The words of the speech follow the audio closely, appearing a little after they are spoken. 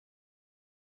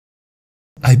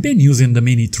I've been using the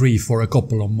Mini 3 for a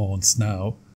couple of months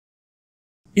now.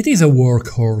 It is a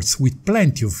workhorse with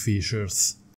plenty of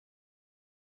features.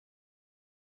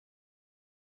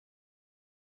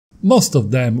 Most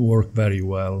of them work very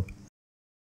well.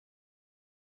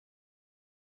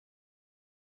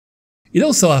 It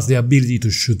also has the ability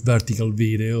to shoot vertical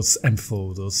videos and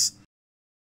photos,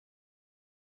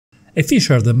 a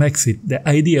feature that makes it the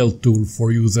ideal tool for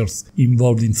users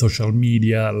involved in social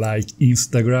media like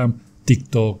Instagram,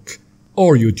 TikTok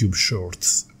or YouTube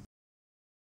Shorts.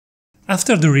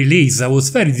 After the release I was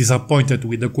very disappointed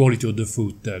with the quality of the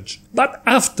footage, but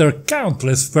after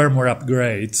countless firmware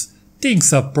upgrades, things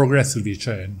have progressively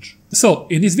changed. So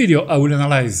in this video I will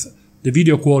analyze the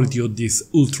video quality of this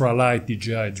ultralight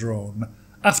DJI drone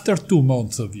after 2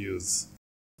 months of use.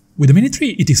 With the Mini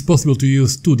 3 it is possible to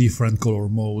use 2 different color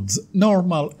modes,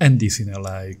 normal and D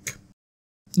Cinelike.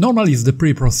 Normal is the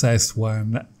pre-processed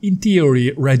one, in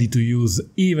theory ready to use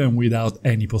even without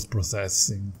any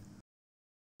post-processing.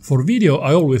 For video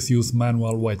I always use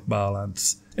manual white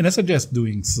balance, and I suggest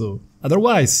doing so,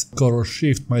 otherwise color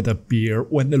shift might appear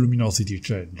when the luminosity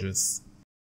changes.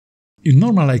 In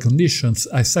normal light conditions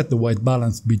I set the white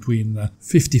balance between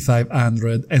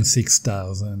 5500 and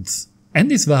 6000,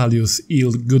 and these values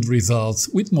yield good results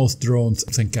with most drones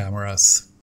and cameras.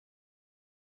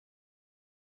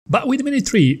 But with Mini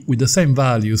 3, with the same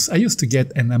values, I used to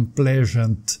get an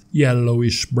unpleasant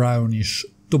yellowish, brownish,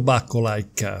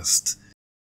 tobacco-like cast.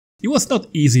 It was not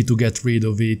easy to get rid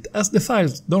of it, as the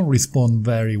files don't respond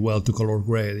very well to color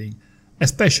grading,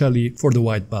 especially for the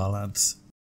white balance.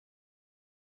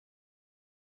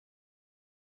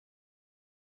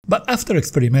 But after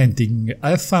experimenting, I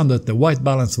have found that the white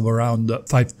balance of around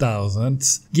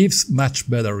 5000 gives much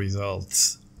better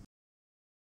results.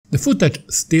 The footage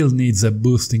still needs a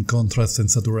boost in contrast and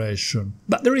saturation,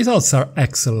 but the results are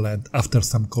excellent after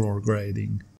some color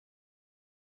grading.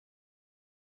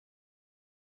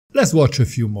 Let's watch a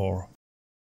few more.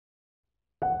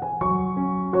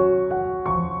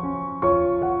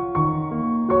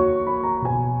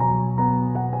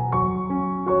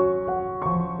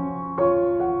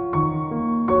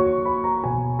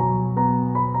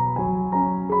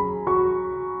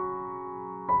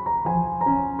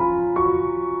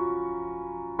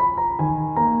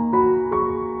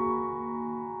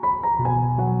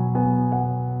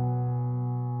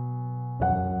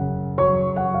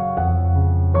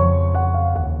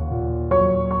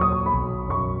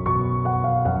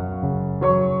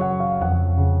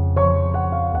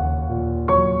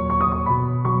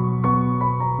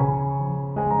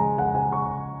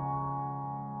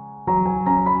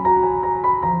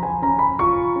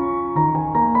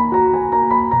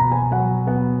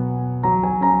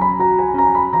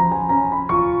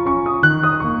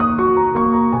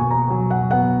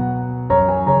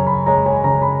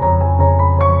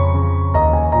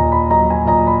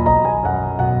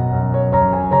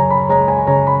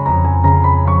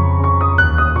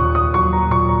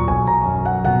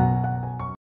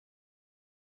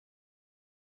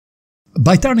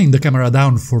 By turning the camera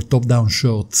down for top-down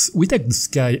shots, we take the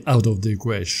sky out of the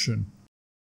equation.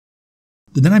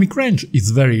 The dynamic range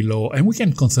is very low and we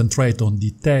can concentrate on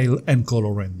detail and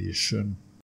color rendition.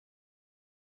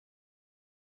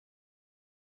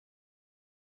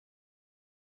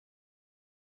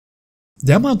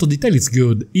 The amount of detail is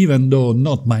good, even though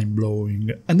not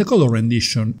mind-blowing, and the color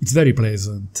rendition is very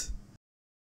pleasant.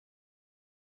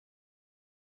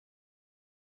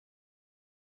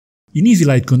 In easy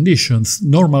light conditions,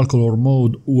 normal color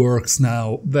mode works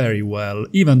now very well,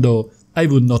 even though I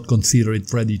would not consider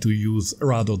it ready to use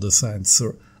rather the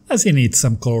sensor, as it needs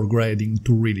some color grading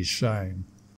to really shine.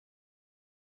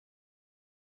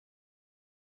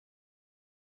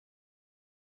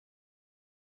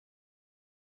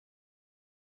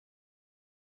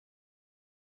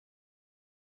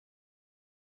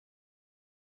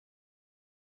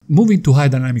 Moving to high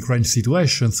dynamic range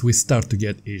situations, we start to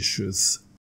get issues.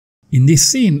 In this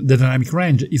scene, the dynamic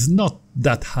range is not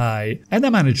that high, and I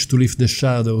managed to lift the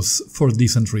shadows for a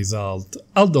decent result,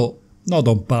 although not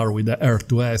on par with the Air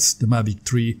 2S, the Mavic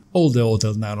 3 or the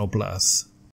Hotel Nano Plus.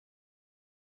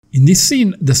 In this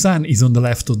scene, the sun is on the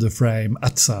left of the frame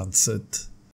at sunset.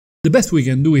 The best we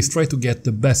can do is try to get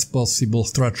the best possible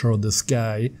structure of the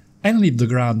sky and leave the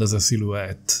ground as a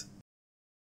silhouette.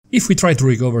 If we try to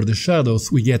recover the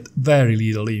shadows, we get very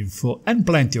little info and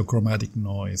plenty of chromatic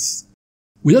noise.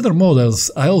 With other models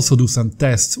I also do some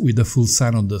tests with the full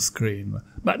sun on the screen,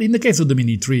 but in the case of the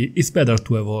Mini 3 it's better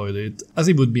to avoid it, as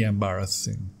it would be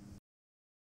embarrassing.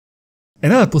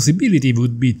 Another possibility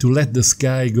would be to let the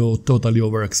sky go totally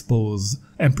overexposed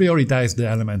and prioritize the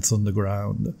elements on the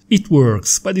ground. It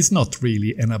works, but it's not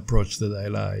really an approach that I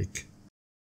like.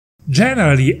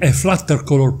 Generally, a flatter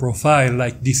color profile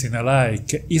like D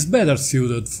Cinelike is better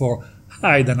suited for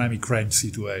high dynamic range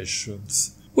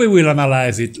situations. We will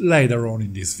analyze it later on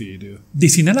in this video. D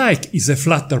Cinelike is a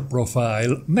flatter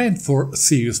profile meant for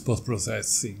serious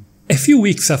post-processing. A few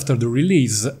weeks after the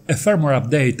release, a firmware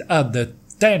update added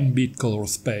 10-bit color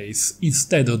space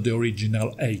instead of the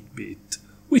original 8-bit,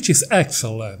 which is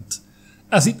excellent,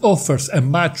 as it offers a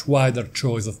much wider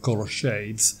choice of color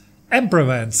shades and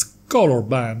prevents color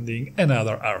banding and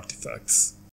other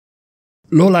artifacts.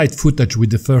 Low-light footage with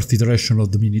the first iteration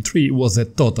of the Mini 3 was a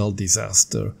total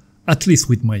disaster, at least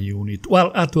with my unit,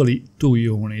 well actually 2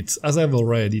 units, as I've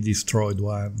already destroyed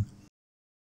one.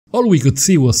 All we could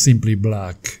see was simply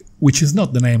black, which is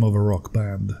not the name of a rock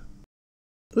band.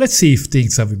 Let's see if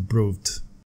things have improved.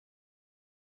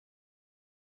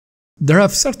 There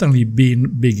have certainly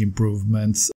been big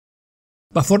improvements,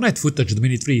 but for night footage the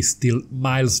Mini 3 is still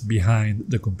miles behind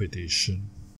the competition.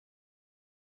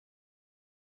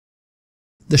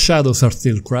 The shadows are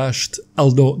still crashed,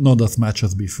 although not as much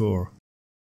as before.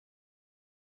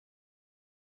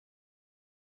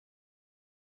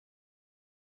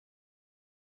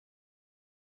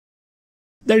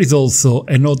 There is also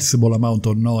a noticeable amount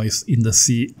of noise in the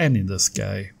sea and in the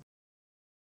sky.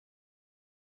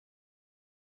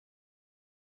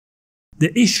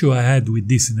 The issue I had with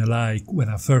D Cinelike when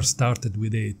I first started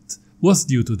with it was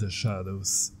due to the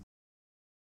shadows.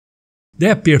 They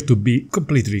appear to be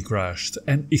completely crashed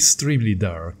and extremely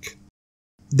dark.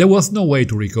 There was no way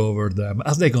to recover them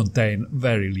as they contain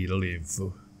very little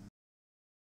info.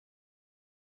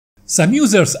 Some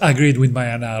users agreed with my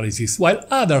analysis, while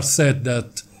others said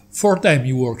that for them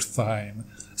it worked fine.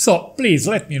 So please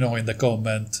let me know in the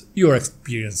comment your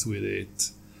experience with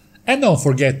it. And don't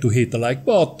forget to hit the like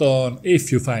button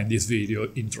if you find this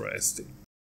video interesting.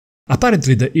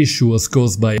 Apparently the issue was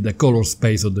caused by the color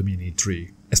space of the Mini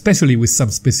 3, especially with some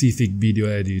specific video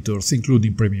editors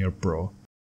including Premiere Pro.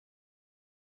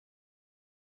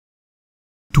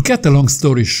 To cut a long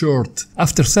story short,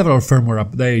 after several firmware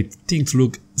updates things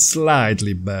look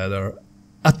slightly better,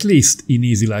 at least in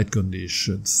easy light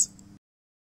conditions.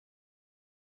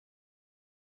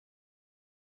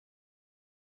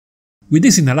 With D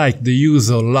Cinelike the use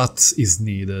of LUTs is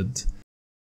needed.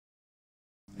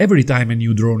 Every time a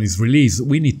new drone is released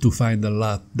we need to find a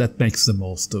LUT that makes the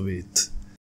most of it.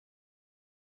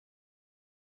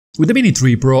 With the Mini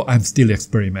 3 Pro I'm still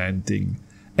experimenting,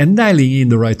 and dialing in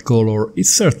the right color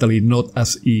is certainly not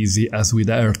as easy as with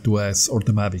the Air 2S or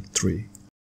the Mavic 3.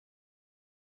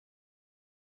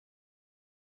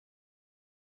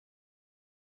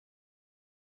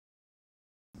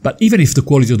 But even if the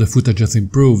quality of the footage has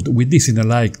improved, with D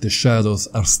Cinelike the shadows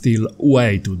are still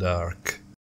way too dark.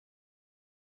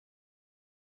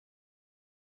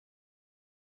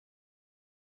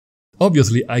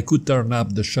 Obviously I could turn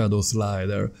up the shadow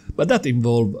slider, but that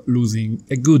involved losing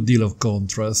a good deal of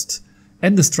contrast,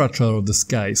 and the structure of the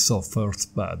sky suffers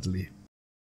badly.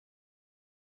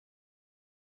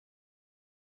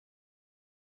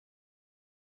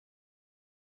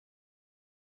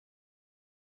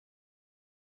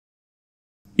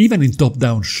 Even in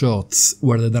top-down shots,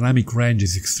 where the dynamic range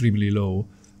is extremely low,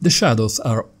 the shadows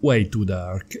are way too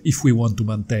dark if we want to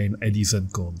maintain a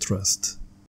decent contrast.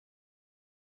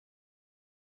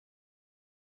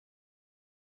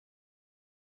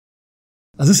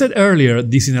 As I said earlier,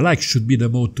 D Cinelike should be the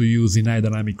mode to use in high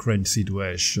dynamic range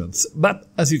situations, but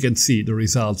as you can see the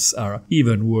results are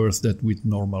even worse than with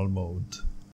normal mode.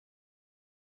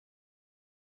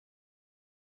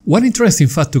 One interesting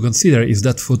fact to consider is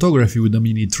that photography with the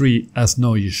Mini 3 has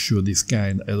no issue of this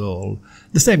kind at all.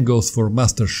 The same goes for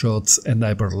master shots and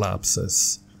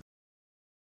hyperlapses.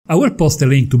 I will post a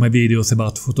link to my videos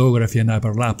about photography and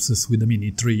hyperlapses with the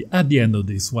Mini 3 at the end of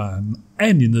this one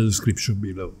and in the description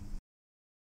below.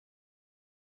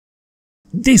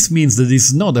 This means that this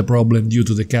is not a problem due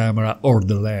to the camera or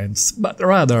the lens, but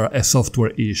rather a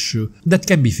software issue that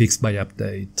can be fixed by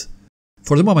update.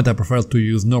 For the moment I prefer to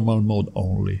use normal mode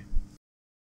only.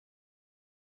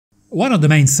 One of the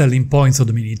main selling points of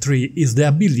the Mini 3 is the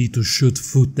ability to shoot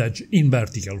footage in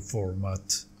vertical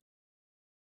format.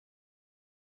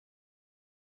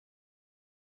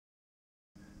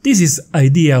 This is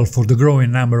ideal for the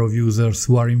growing number of users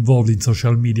who are involved in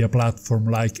social media platforms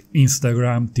like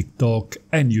Instagram, TikTok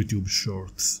and YouTube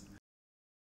Shorts.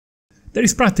 There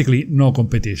is practically no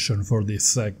competition for this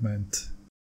segment.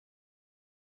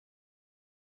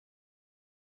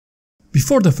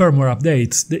 Before the firmware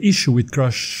updates, the issue with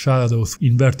crush shadows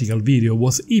in vertical video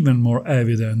was even more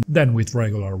evident than with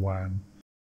regular one.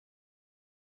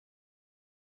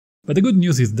 But the good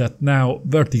news is that now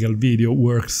vertical video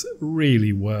works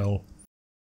really well.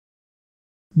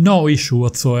 No issue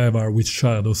whatsoever with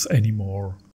shadows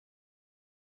anymore.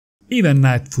 Even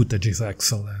night footage is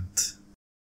excellent.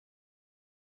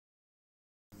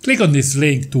 Click on this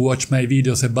link to watch my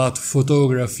videos about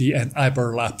photography and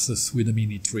hyperlapses with the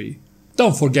Mini 3.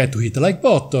 Don't forget to hit the like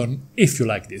button if you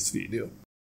like this video.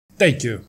 Thank you!